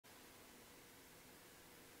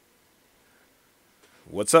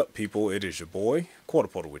What's up, people? It is your boy, Quarter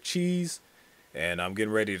Portal with Cheese, and I'm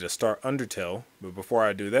getting ready to start Undertale. But before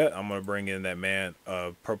I do that, I'm going to bring in that man,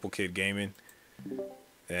 Purple Kid Gaming.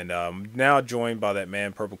 And now joined by that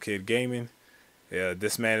man, Purple Kid Gaming.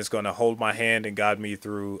 This man is going to hold my hand and guide me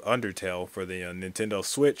through Undertale for the Nintendo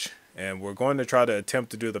Switch. And we're going to try to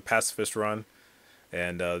attempt to do the Pacifist run.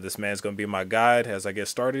 And this man's going to be my guide as I get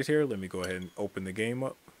started here. Let me go ahead and open the game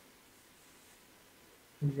up.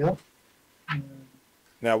 Yep.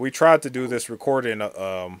 Now we tried to do this recording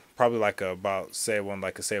probably like a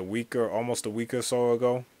week or almost a week or so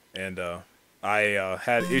ago, and I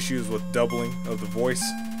had issues with doubling of the voice,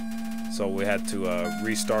 so we had to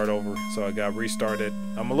restart over. So I got restarted.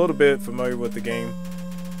 I'm a little bit familiar with the game,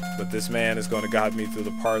 but this man is going to guide me through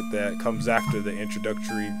the part that comes after the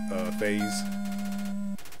introductory phase,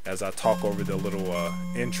 as I talk over the little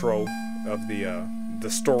intro of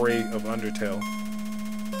the story of Undertale.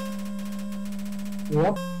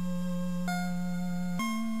 Yep.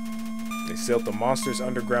 They sealed the monsters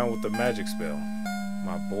underground with the magic spell.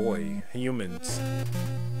 My boy, humans.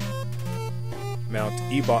 Mount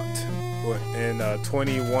Ebot in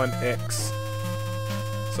 21X.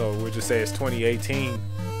 So we'll just say it's 2018.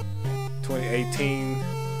 2018.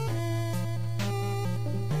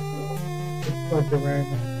 It's like a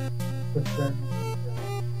random percent.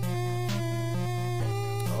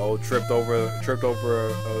 Oh, tripped over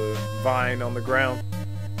a vine on the ground.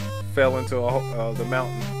 Fell into the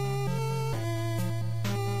mountain.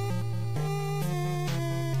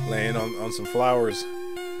 Laying on some flowers.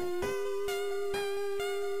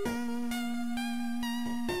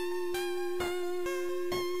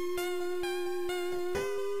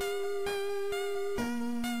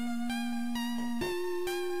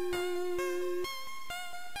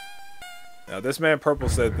 Now, this man Purple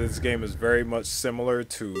said this game is very much similar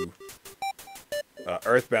to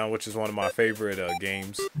Earthbound, which is one of my favorite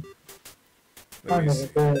games. Kind of,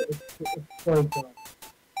 it's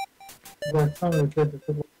like some of the kids that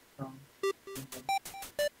took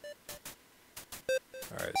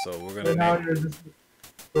Alright, so we're gonna.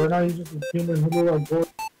 Right now you're just a human who like boy.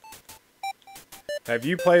 Have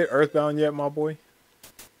you played Earthbound yet, my boy?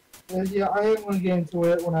 Yeah, I am gonna get into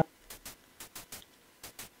it when I.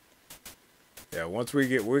 Yeah, once we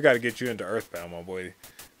got to get you into Earthbound, my boy.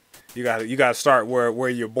 You got to start where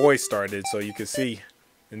your boy started, so you can see,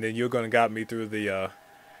 and then you're gonna guide me through the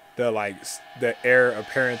heir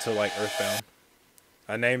apparent to like Earthbound.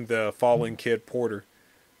 I named the fallen kid Porter,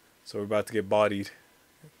 so we're about to get bodied.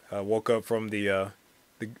 I woke up from the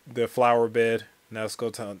flower bed. Now it's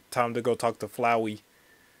time to go talk to Flowey.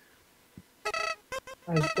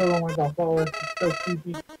 I still don't like that flower. It's so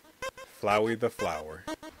creepy. Flowey the flower.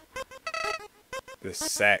 The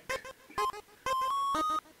sack.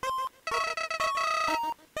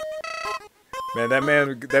 Man, that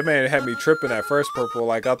man had me tripping at first, Purple.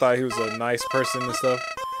 Like I thought he was a nice person and stuff.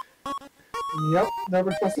 Yep,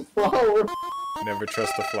 never trust a flower. Never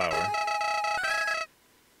trust a flower.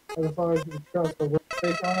 The flowers you trust, but with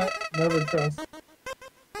face on it, never trust.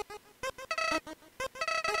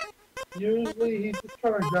 Usually he's just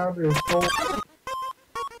trying to grab your soul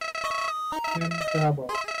and grab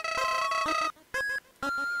up.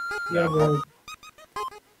 Yeah, bro.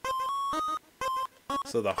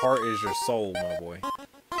 So the heart is your soul, my boy.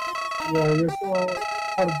 Yeah, your soul part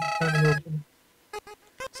of the determination.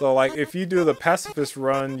 So like if you do the Pacifist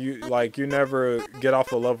run, you never get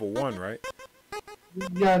off of level 1, right?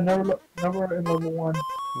 Yeah, never in level 1.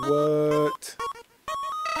 What?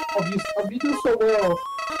 If you do so well,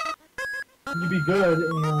 you be good,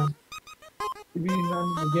 and you be in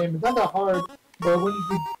the game. It's not that hard, but when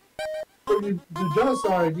you do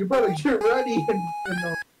genocide, you better get ready and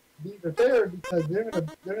be prepared because they're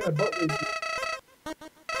gonna butt rape you.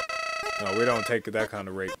 No, we don't take that kind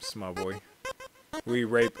of rapes, my boy. We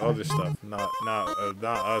rape other stuff, not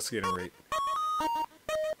us getting raped.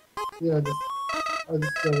 Yeah, I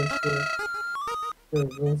just feel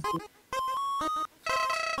it's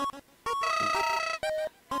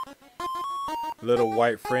Little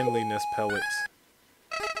white friendliness pellets.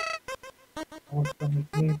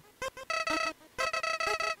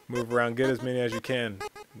 Move around, get as many as you can.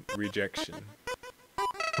 Rejection.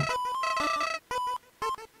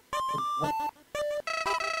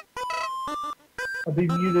 I'll be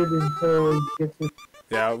muted until you get to.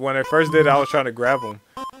 Yeah, when I first did it, I was trying to grab him.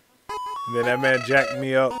 And then that man jacked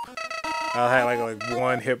me up. I had like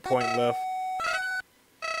 1 hit point left.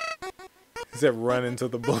 He said run into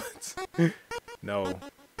the bullets. No.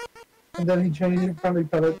 And then he changed it friendly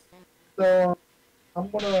pellets. So I'm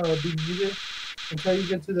gonna be muted until you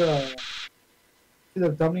get to the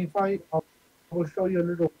dummy fight. I will show you a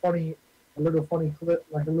little funny a little funny clip,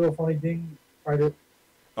 like a little funny thing. Try to.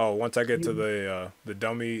 Oh, once I get to the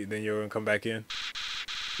dummy, then you're gonna come back in.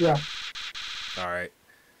 Yeah. All right.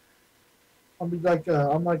 I'm like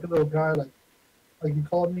a little guy. Like you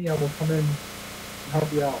called me, I will come in and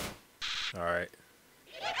help you out. All right.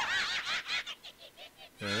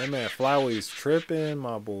 Man, that man Flowey's tripping,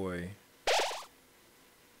 my boy.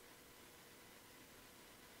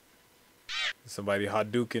 Somebody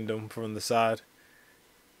Hadoukened him from the side.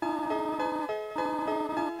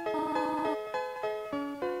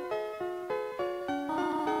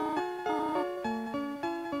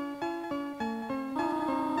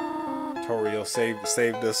 Toriel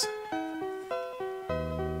saved us.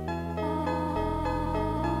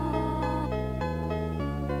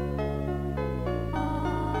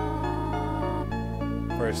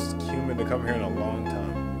 First human to come here in a long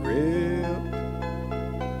time. Rip.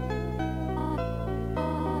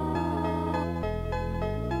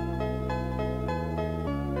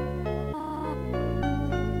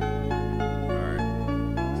 Alright.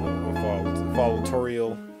 So we'll follow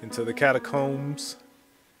Toriel into the catacombs.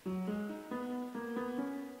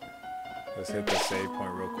 Let's hit the save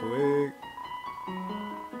point real quick.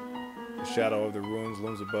 The shadow of the ruins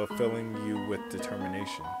looms above, filling you with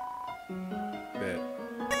determination. Bet.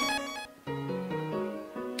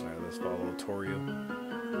 Alright, let's follow Toriel.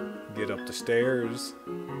 Get up the stairs.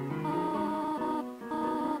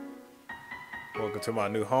 Welcome to my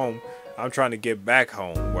new home. I'm trying to get back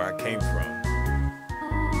home where I came from.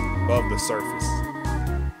 Above the surface.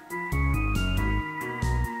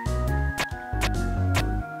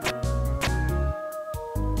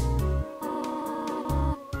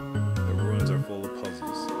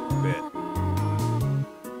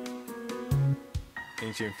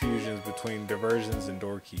 Ancient fusions between diversions and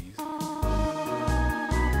door keys.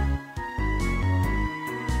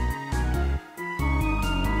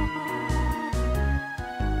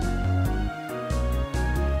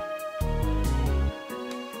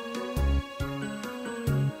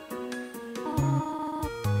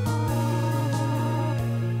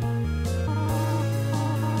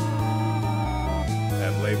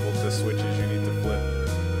 Have labeled the switches you need to flip.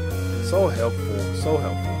 So helpful, so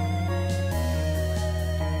helpful.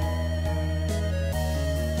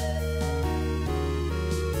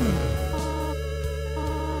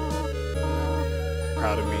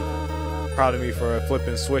 Proud of me for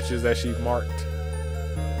flipping switches that she marked.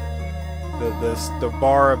 The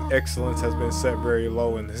bar of excellence has been set very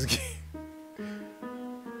low in this game.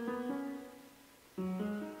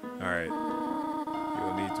 Alright.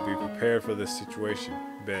 You'll need to be prepared for this situation.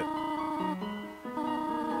 Bet.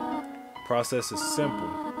 Process is simple.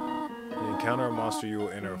 You encounter a monster, you will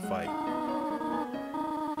enter a fight.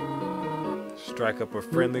 Strike up a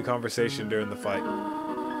friendly conversation during the fight.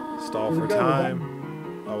 Stall for time.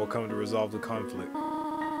 I will come to resolve the conflict.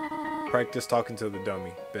 Practice talking to the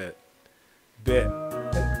dummy. Bet. Bet.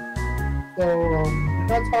 So, do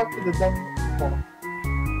not talk to the dummy.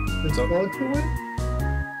 Just go to it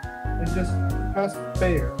and just press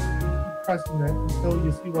fair. Keep pressing it until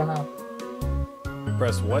you see what happens.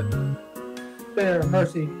 Press what? Fair,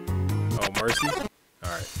 mercy. Oh, mercy?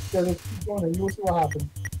 Alright. Yeah, just keep going and you will see what happens.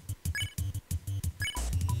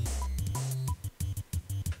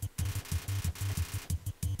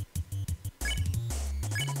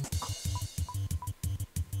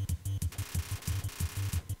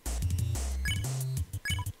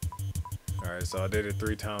 Alright, so I did it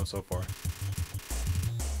 3 times so far.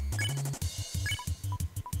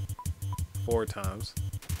 4 times.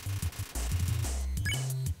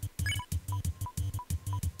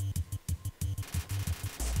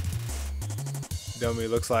 Dummy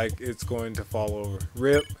looks like it's going to fall over.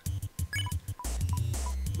 Rip.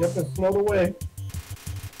 Yep, it float away.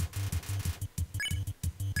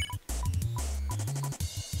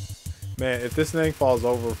 Man, if this thing falls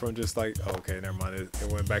over from just like, oh, okay, never mind.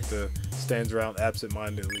 It went back to stands around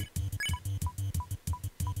absent-mindedly.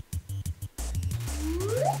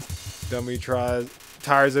 Dummy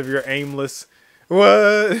tires of your aimless.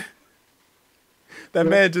 What? That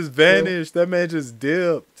man just vanished. That man just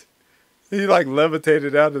dipped. He like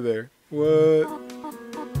levitated out of there. What?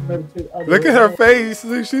 Look at her face.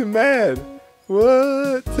 Look, she's mad.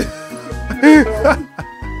 What?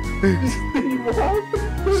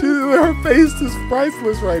 Her face is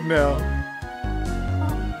priceless right now.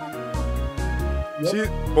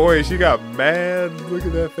 Yep. She got mad. Look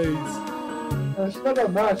at that face. She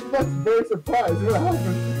got mad. She got very surprised. What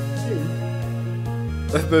happened?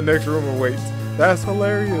 The next room awaits. That's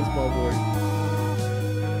hilarious, my boy.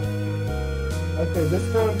 Okay,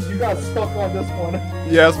 this one, you got stuck on this one.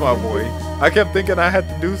 Yeah, that's my boy. I kept thinking I had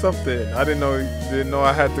to do something. I didn't know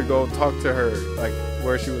I had to go talk to her, like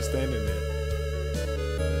where she was standing at.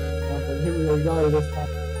 But here we go, you got it this time.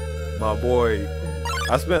 My boy.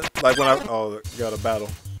 I spent like when I got a battle.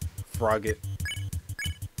 Frog it.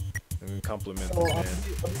 And compliment So this man.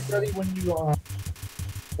 I'll be ready when you I'll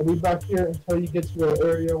be back here until you get to an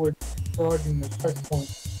area where it's charging the checkpoint.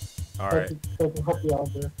 Alright. So I can help you out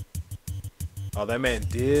there. Oh, that man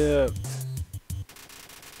dipped.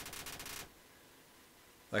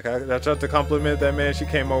 Like I tried to compliment that man. She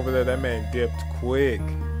came over there. That man dipped quick.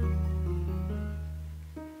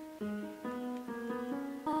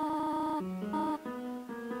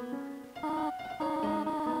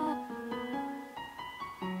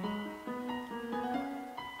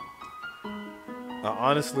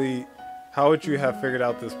 Honestly, how would you have figured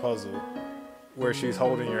out this puzzle where she's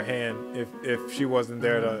holding your hand if she wasn't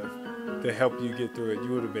there to help you get through it? You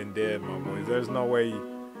would have been dead, my boy. There's no way. You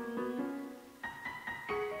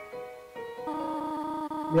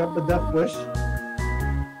have the death wish.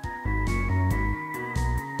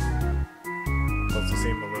 Supposed to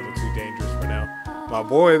seem a little too dangerous for now. My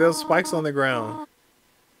boy, there's spikes on the ground.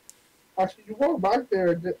 Actually, you walk back there,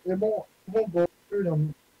 it won't go through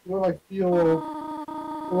them. It will like feel.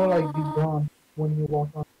 Or like be gone when you walk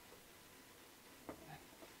on.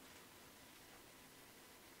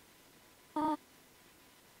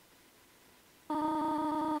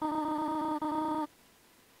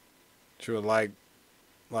 She would like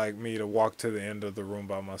me to walk to the end of the room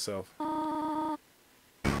by myself. The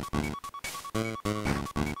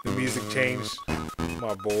music changed,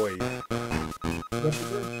 my boy. Yes,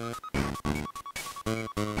 it is.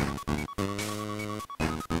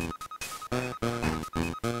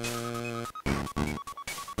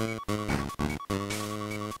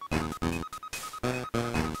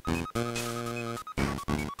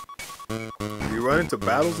 You run into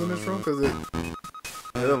battles in this room? Because it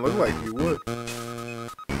doesn't look like you would.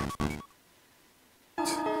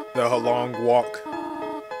 The long walk.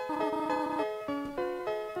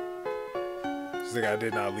 She's like, I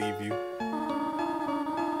did not leave you.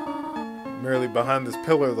 Merely behind this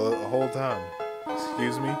pillar the whole time.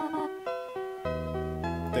 Excuse me?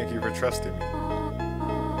 Thank you for trusting me.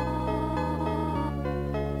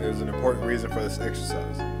 There's an important reason for this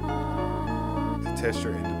exercise. To test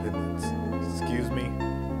your independence. Excuse me?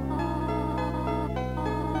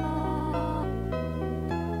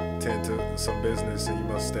 Tend to some business and you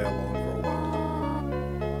must stay alone for a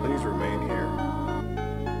while. Please remain here.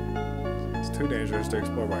 It's too dangerous to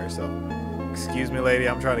explore by yourself. Excuse me, lady,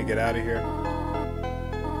 I'm trying to get out of here.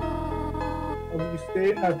 When you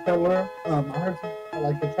stay in that pillar, I heard some,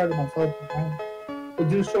 like I tried it myself sometimes. They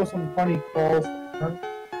do show some funny calls, but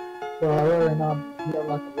I rather not. You have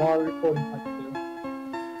like a lot of recording I can do.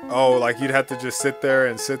 Oh, like you'd have to just sit there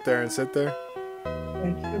and sit there and sit there?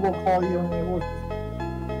 And she will call you and it will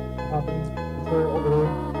happens. It's her over there,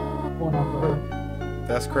 going after her.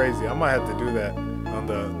 That's crazy. I might have to do that on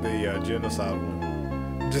the genocide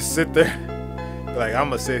one. Just sit there. Like, I'm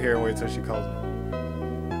gonna sit here and wait till she calls me.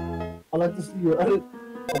 I like to see your edit.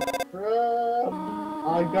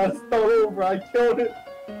 I got start over. I killed it.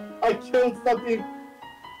 I killed something.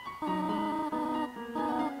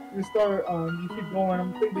 You start. You keep going.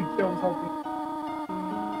 I'm thinking they killed something.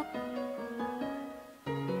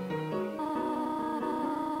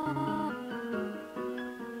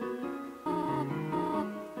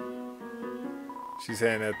 She's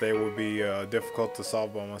saying that they would be difficult to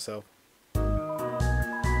solve by myself.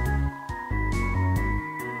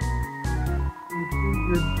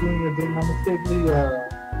 You're doing your thing. I mistakenly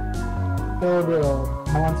killed a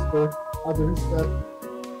monster. I just reset.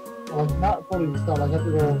 Like, not fully reset. Like, I have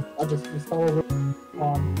to go. I just reset over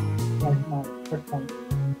on like my checkpoint.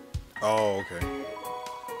 Oh, okay.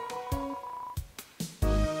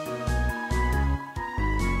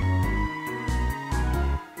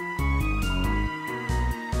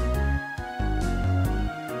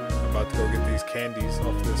 I'm about to go get these candies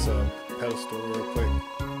off this pedestal real quick.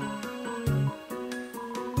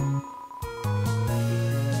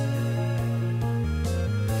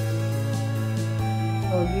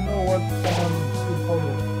 So you know what someone told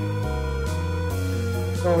you.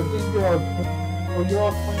 So I think you're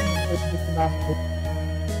all playing with the master.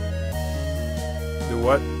 Do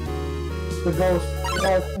what? The ghost.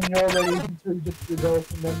 You're already until you get to the ghost,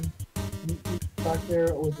 and then you back there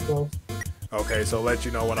with the ghost. Okay, so let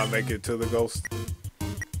you know when I make it to the ghost.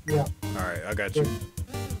 Yeah. Alright, I got you.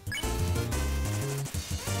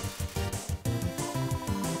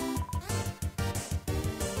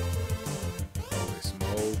 Holy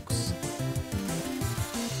smokes.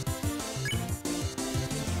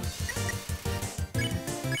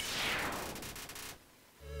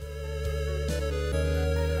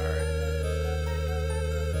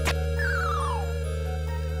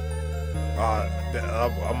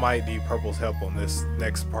 I might need Purple's help on this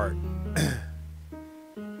next part.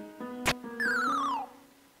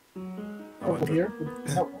 Over here?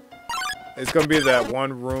 It's gonna be that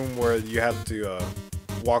one room where you have to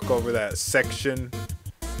walk over that section.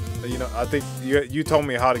 You know, I think you told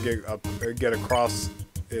me how to get across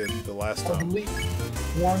it the last time.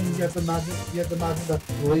 One, you have to imagine that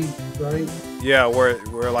leaf, right? Yeah, where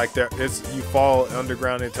like there, you fall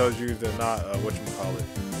underground. It tells you to not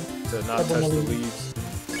to not touch the leaves.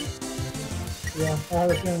 Yeah, I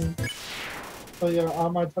have a feeling. So yeah, I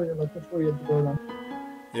might tell you like which way you have to go then.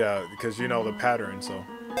 Yeah, because you know the pattern, so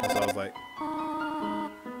that's what I was like.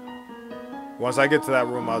 Once I get to that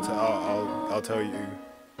room, I'll tell you.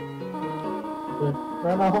 Okay.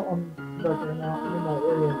 Right now, I'm back right now. I'm in that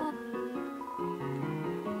area.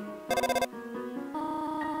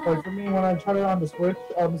 Like for me, when I try it on the Switch,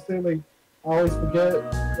 honestly, like I always forget.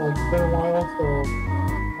 Like it's been a while, so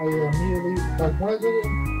I immediately like when I did it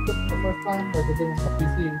the first time, like I did it on the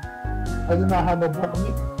PC, I did not have no problem.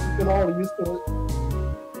 You get already used to it.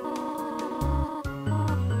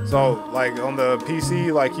 So, like on the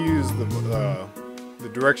PC, like you use the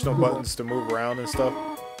directional buttons to move around and stuff.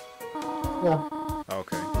 Yeah.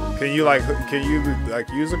 Okay. Can you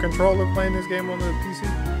use a controller playing this game on the PC?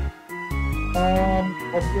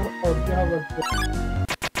 If you have like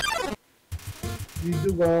you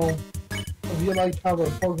do well. If you like have a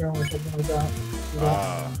program or something like that.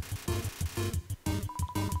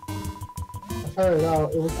 I tried it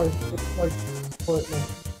out. It was like what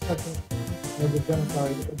second. The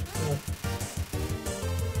genocide.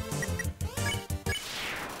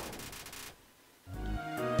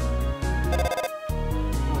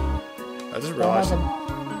 I just realized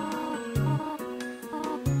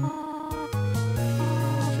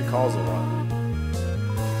she calls a lot.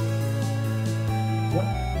 Yep.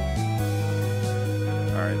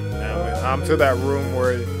 Alright, now I'm to that room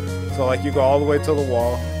where, so like you go all the way to the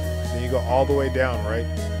wall, then you go all the way down, right?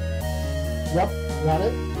 Yep, got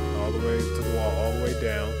it. All the way to the wall, all the way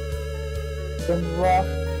down. Then walk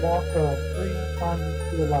 3 times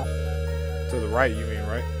to the left. To the right, you mean,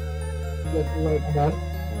 right? Yes, to the right, my bad.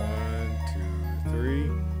 1, 2,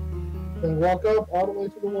 3. Then walk up all the way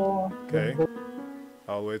to the wall. Okay.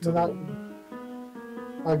 All the way to the wall.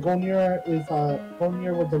 Go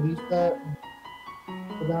near with the leaf set.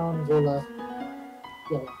 Go down and go left.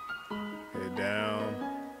 Yeah. Okay, down,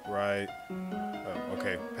 right. Oh,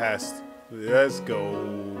 okay, past. Let's go.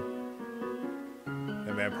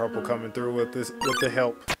 And man, Purple coming through with the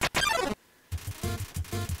help.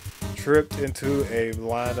 Tripped into a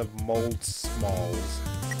line of mold smalls.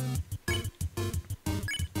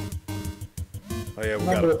 Oh yeah, we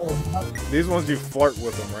got these ones you flirt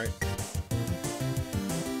with them, right?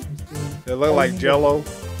 They look like Jello.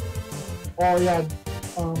 Oh yeah,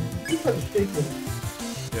 you got to shake it.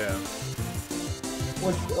 Yeah.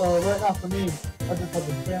 Which right now for me, I just have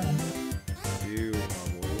the channel. You, my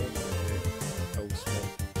boy, what the heck? Oh, smoke.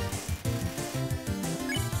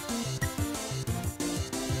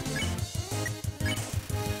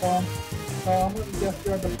 I'm gonna guess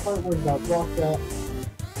you're at the part where that rock at.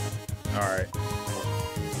 Alright.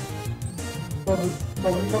 So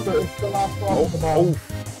remember, it's the last rock at the bottom. Oh,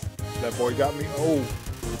 that boy got me. Oh,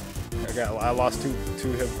 I lost two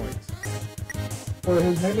hit points. So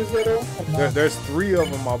his name is Zero? There's 3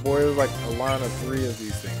 of them, my boy. There's like a line of 3 of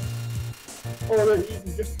these things. Oh, they're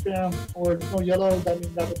easy. Just spam. Or there's no yellow. That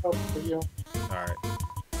means that's a problem for you. Alright.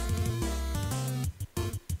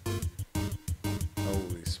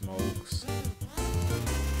 Holy smokes.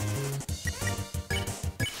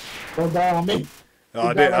 Don't die on me. No,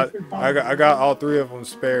 I did. I got all 3 of them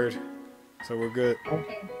spared, so we're good.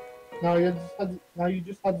 Okay. Now you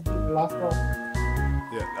just had to do the last rock.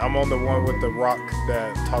 Yeah, I'm on the one with the rock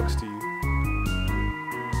that talks to you.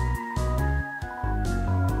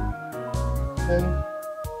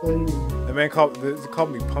 The man called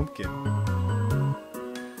me Pumpkin.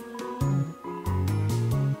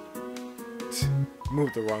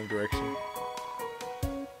 Moved the wrong direction.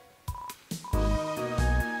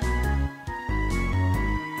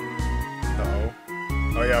 Uh-oh.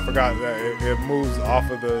 Oh yeah, I forgot that it moves off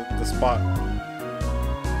of the spot.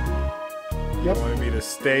 You wanted me to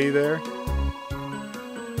stay there?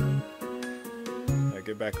 Now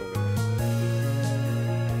get back over there.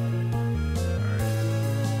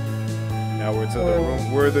 Alright. Now we're to the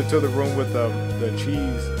room. We're to the room with the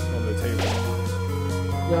cheese on the table.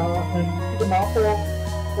 Yeah, and keep the mouth off.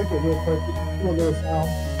 Take it real quick. Do a little sound.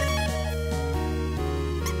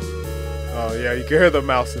 Oh yeah, you can hear the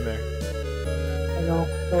mouse in there. I know.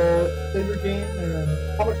 So save your game and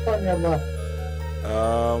how much time you have left?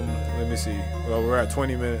 Let me see. Well, we're at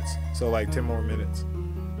 20 minutes, so like 10 more minutes.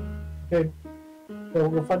 Okay. So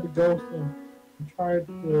we'll find the ghost and try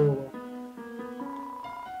to.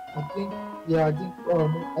 I think. Yeah, I think we're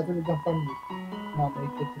gonna find not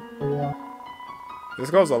make it to yeah. This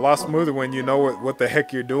goes a lot smoother when you know what the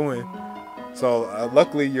heck you're doing. So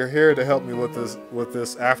luckily you're here to help me with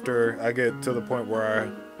this after I get to the point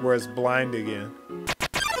where it's blind again.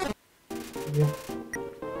 Yeah.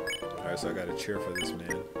 All right, so I gotta cheer for this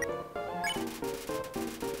man.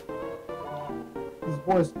 This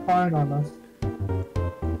boy's crying on us.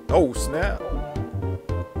 Oh snap!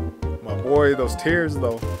 My boy, those tears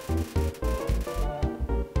though.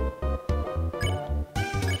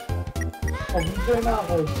 Are we gonna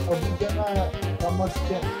how much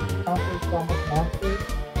counters, how much monsters?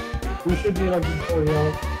 We should be like before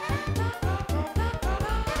y'all.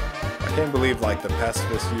 I can't believe like the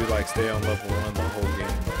Pacifist you like stay on level 1 the whole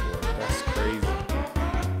game before. That's crazy.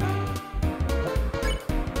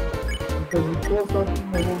 Because you kill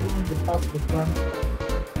something, they will give you the Pacifist run.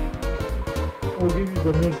 We'll give you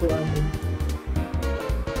the neutral ending.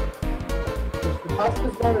 The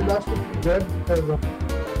Pacifist run is actually pretty good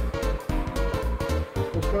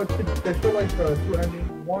because they show like two endings.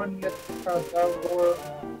 One, you have to pass that door,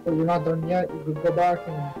 but you're not done yet. You could go back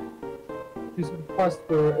and do some quests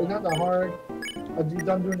for it's not that hard. As you're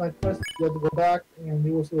done doing like quests, you have to go back and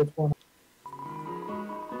you will see what's going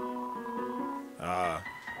on.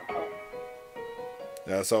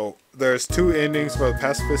 Yeah, so there's 2 endings for the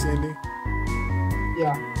Pacifist ending?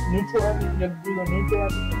 Yeah. Neutral ending, you have to do the neutral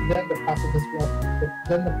ending, then the Pacifist one,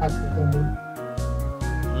 then the Pacifist ending.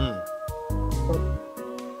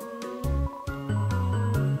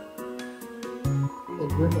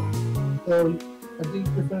 So I think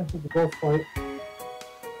you're finished with the boss fight.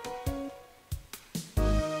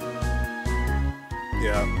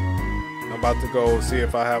 Yeah. I'm about to go see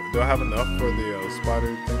if I have enough for the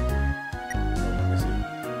spider thing? Oh, let me see.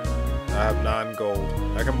 I have 9 gold.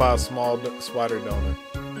 I can buy a small spider donut.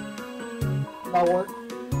 That works.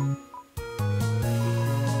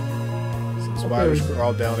 Some spiders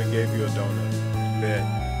crawled down and gave you a donut. Bet.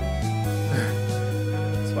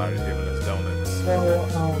 Spiders giving us donuts. So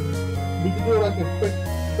we can do like a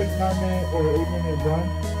quick 9-minute or 8-minute run.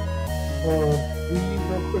 We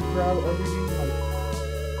real quick grab everything, like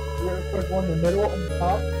real quick one in the middle on the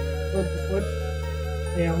top, flip the switch,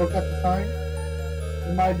 and look at the sign.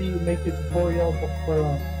 It might be make a tutorial for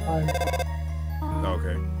time.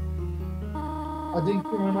 Okay. I think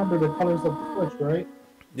you remember the colors of the switch, right?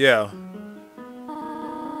 Yeah.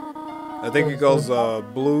 I think it goes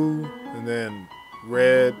blue and then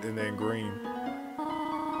red and then green.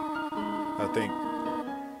 I think.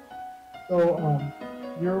 So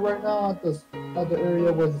you're right now at the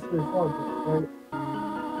area where the three frogs are, right?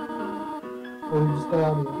 Or you just got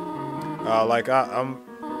out of there? Like I'm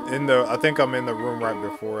in the. I think I'm in the room right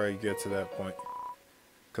before I get to that point.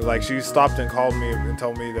 Cause like she stopped and called me and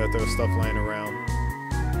told me that there was stuff laying around.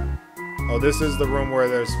 Oh, this is the room where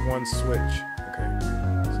there's one switch. Okay,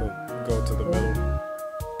 so go to the middle.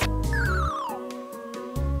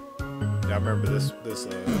 Yeah, I remember this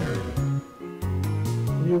area.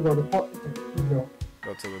 You go to you go.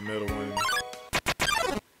 Go to the middle one.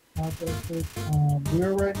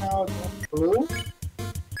 We're right now in blue.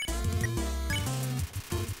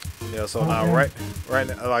 Yeah, so now right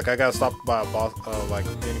now, like I got stopped by a boss, like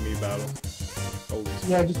enemy battle. Holy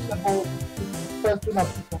yeah, just press do not.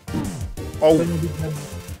 Oh.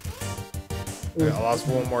 Yeah, I lost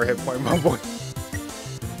 1 more hit point, my boy.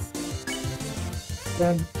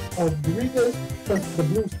 Then you read this, press the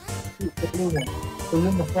blue one. It's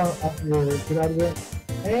in the front of your get out of there.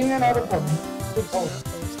 And out of button.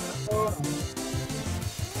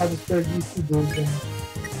 I just started used to do things.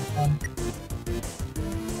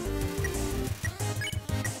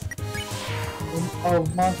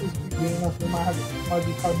 Monsters beginning us, they might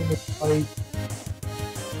be coming to fight.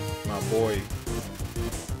 My boy.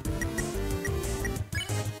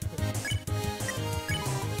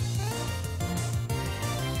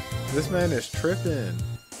 This man is tripping.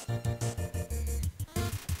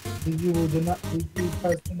 Did you press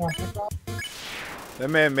do not pick up? That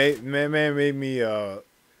man made me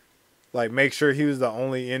like make sure he was the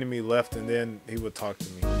only enemy left, and then he would talk to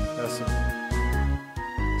me. That's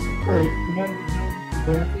Wait, you meant to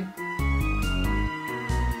do dancing?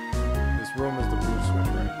 This room is the blue switch,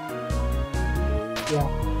 right? Yeah.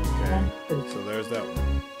 Okay. So there's that one.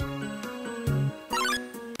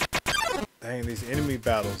 Dang, these enemy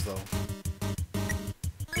battles though.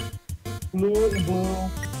 Blue and blue.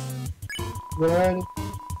 Red.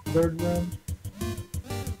 Third room.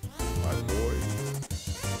 My boy.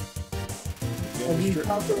 If you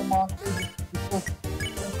conquer the monster, just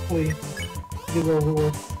quickly get over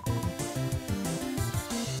with.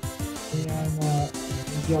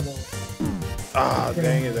 And yellow. Ah,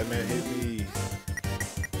 dang it, that man hit me.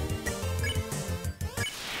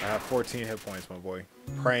 I have 14 hit points, my boy.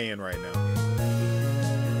 Praying right now.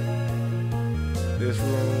 This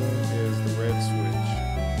room is the red switch.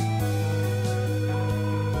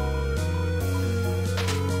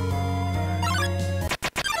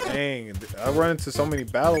 Dang, I run into so many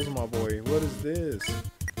battles, my boy. What is this?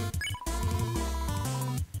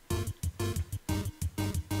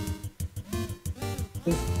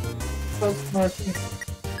 So smarty.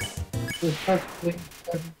 This thing,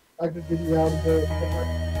 I could get you out of there.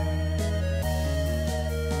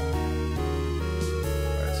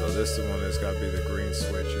 Alright, so this is the one that's got to be the green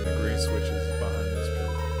switch, and the green switch is behind this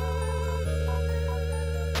pillar.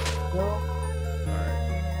 No.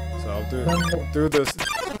 Alright, so I'll do this.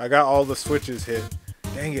 I got all the switches hit.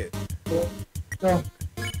 Dang it. No.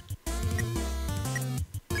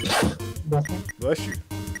 Bless you.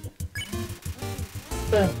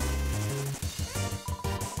 Yeah.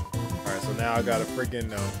 Alright, so now I gotta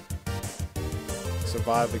freaking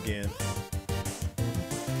survive again.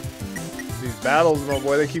 These battles, my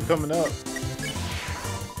boy, they keep coming up.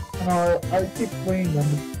 No, I keep fleeing them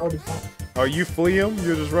all the time. Oh, you flee them?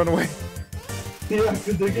 You just run away? Yeah,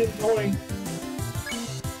 because they get annoying.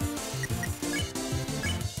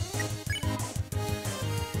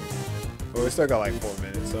 Well, we still got like 4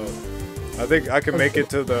 minutes, so I think I can make it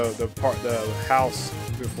to the house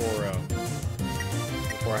before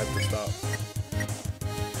I have to stop.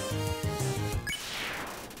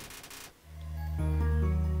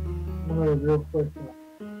 I'm gonna real quick.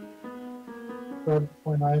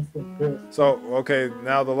 Point I for Chris. So okay,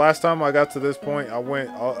 now the last time I got to this point, I went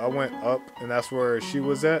up, and that's where she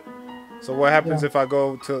was at. So what happens if I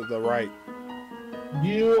go to the right?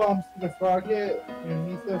 You see the frog yet? And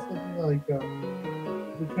he says something like,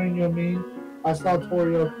 between you and me, I saw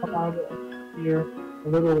Torio come out here a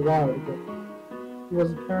little while ago. He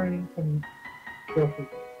was carrying some trophies.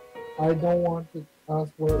 I don't want to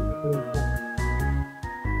ask what it was.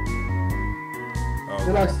 Okay.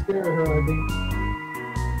 Did I scare her, I think?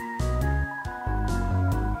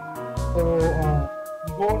 So,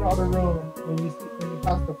 you go in the other room, and when you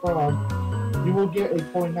pass the frog, you will get a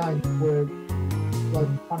toy knife with, like,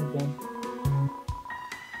 content.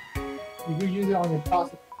 You can use it on your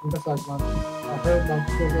classic missile gun. I heard, like,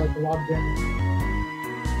 there's, like, a lot of damage.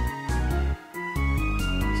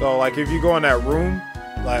 So, like, if you go in that room,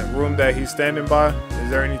 that he's standing by, is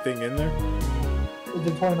there anything in there? It's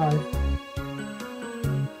a toy knife.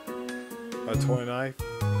 A toy knife?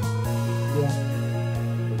 Yeah.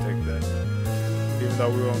 We'll take that. Even though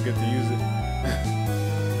we won't get to use it.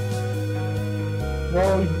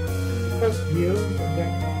 Well, you press view, and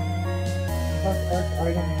then press X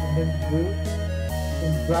item, and then view,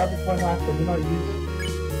 and grab the toy knife, but do not use it.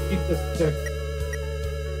 Keep the stick.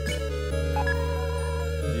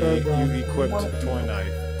 You equipped a toy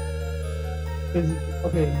knife.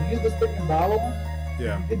 Okay, you use the stick in battle.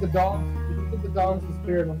 Yeah. You get the dogs the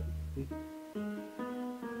spirit on the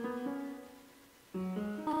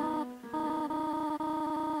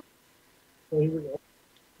So here we go.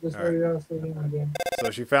 This way, yeah, so again.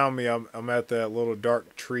 So she found me. I'm at that little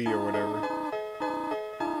dark tree or whatever.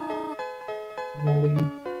 I'm gonna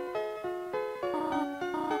leave.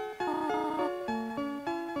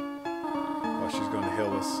 Oh, she's gonna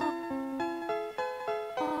heal us.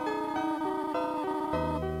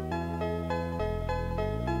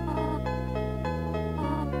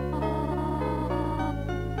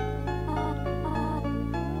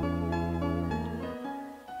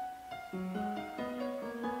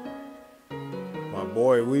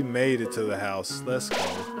 Boy, we made it to the house. Let's go.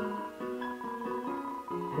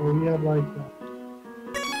 So we have like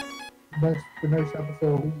the next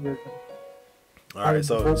episode. All right,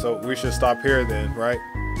 so we should stop here then, right?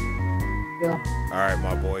 Yeah. All right,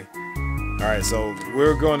 my boy. All right, so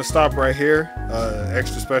we're going to stop right here.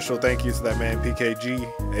 Extra special thank you to that man PKG,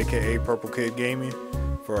 aka Purple Kid Gaming,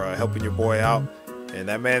 for helping your boy out. And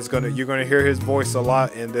that man's you're gonna hear his voice a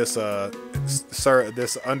lot in this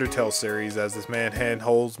this Undertale series, as this man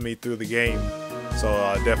handholds me through the game. So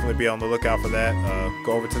definitely be on the lookout for that.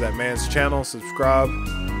 Go over to that man's channel, subscribe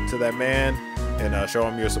to that man, and show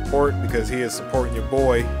him your support, because he is supporting your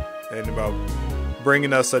boy and about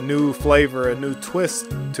bringing us a new flavor, a new twist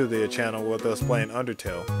to the channel with us playing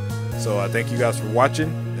Undertale. So thank you guys for watching,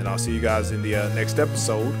 and I'll see you guys in the next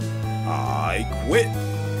episode. I quit.